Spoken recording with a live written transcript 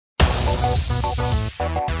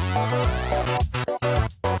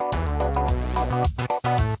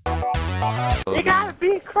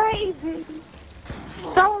shit crazy.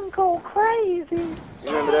 Stone Cold crazy. You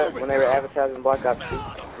remember that when they were advertising Black Ops 2?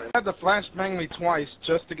 I had to flashbang me twice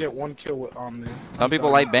just to get one kill with Omni. Some people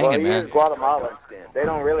like banging, well, man. Is Guatemala. They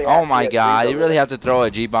don't really. Oh my God! You really have to throw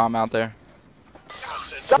a G-bomb out there.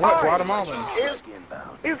 What Guatemalan?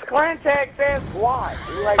 His clan tag says what?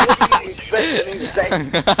 Like, what do you expect me to say?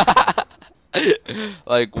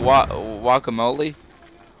 Like guacamole?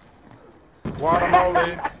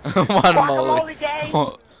 Guatemala. Guacamole. gang.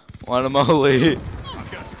 Guacamole.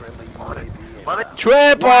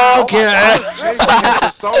 Triple kill!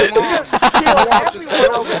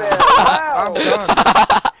 I'm done.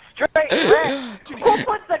 Straight wreck. Who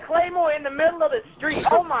puts the claymore in the middle of the street?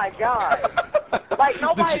 Oh my God! Like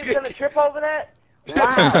nobody's gonna trip over that.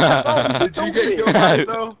 Wow. Did you get killed by it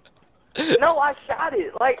though? No, I shot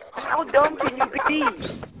it. Like, how dumb can you be?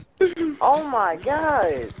 Oh my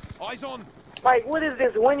God! Eyes on. Like, what is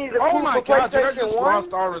this? Winnie the Pooh Oh my for God! I PlayStation just 1?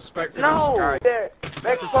 lost all respect for No, this guy.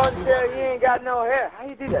 next punch there, you ain't got no hair. How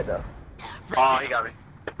you do that though? Oh, he got me.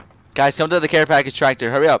 Guys, come to the care package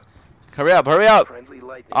tractor. Hurry up! Hurry up! Hurry up!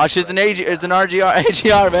 Oh, it's an RGR.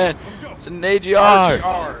 AGR, man. It's an AGR.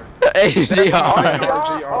 AGR. I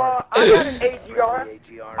got an AGR.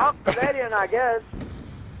 I'm Canadian, I guess.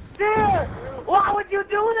 Dude, why would you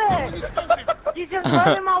do that? You just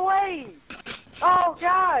got in my way. Oh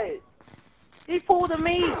God. He fooled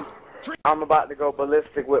me. I'm about to go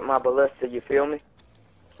ballistic with my ballista, you feel me?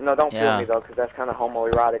 No, don't feel me though, because that's kind of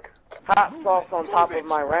homoerotic. Hot sauce on top of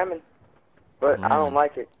my ramen, but I don't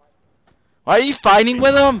like it. Why are you fighting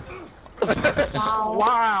with him?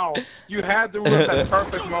 Wow. You had to ruin that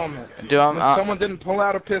perfect moment. Dude, someone didn't pull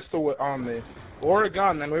out a pistol on me. Or a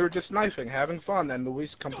gun, and we were just knifing, having fun, and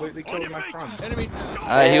Luis completely killed my friend.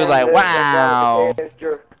 he was like, wow. This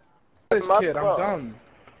kid, I'm done.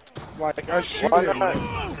 Like, I shoot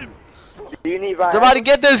him. Do you need Somebody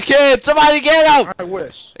get this kid! Somebody get him! I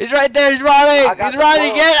wish. He's right there, he's running! He's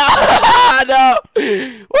running, get him! No!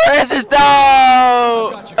 Where is this?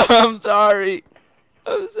 No! I'm sorry.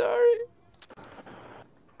 I'm sorry.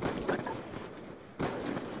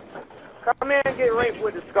 Come here and get raped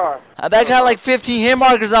with the scar. That got like 15 hit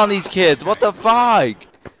markers on these kids. What the fuck?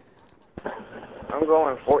 I'm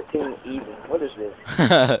going 14 even. What is this?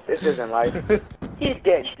 This isn't life. Get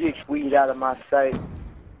that bitch weed out of my sight.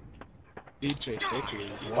 DJ,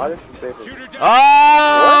 why this is this?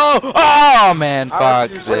 Oh! Oh man,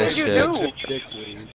 fuck what this did you shit. do?